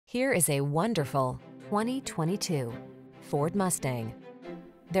Here is a wonderful 2022 Ford Mustang.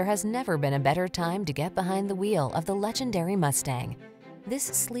 There has never been a better time to get behind the wheel of the legendary Mustang. This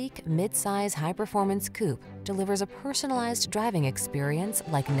sleek, mid-size, high-performance coupe delivers a personalized driving experience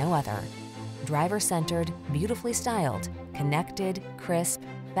like no other. Driver-centered, beautifully styled, connected, crisp,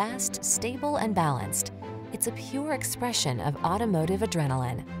 fast, stable, and balanced. It's a pure expression of automotive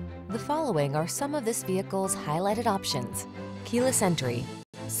adrenaline. The following are some of this vehicle's highlighted options: keyless entry,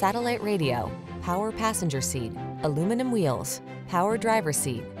 satellite radio, power passenger seat, aluminum wheels, power driver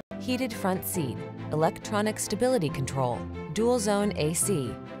seat, heated front seat, electronic stability control, dual zone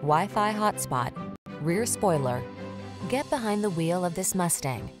AC, Wi-Fi hotspot, rear spoiler. Get behind the wheel of this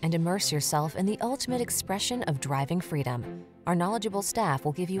Mustang and immerse yourself in the ultimate expression of driving freedom. Our knowledgeable staff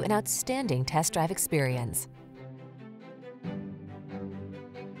will give you an outstanding test drive experience.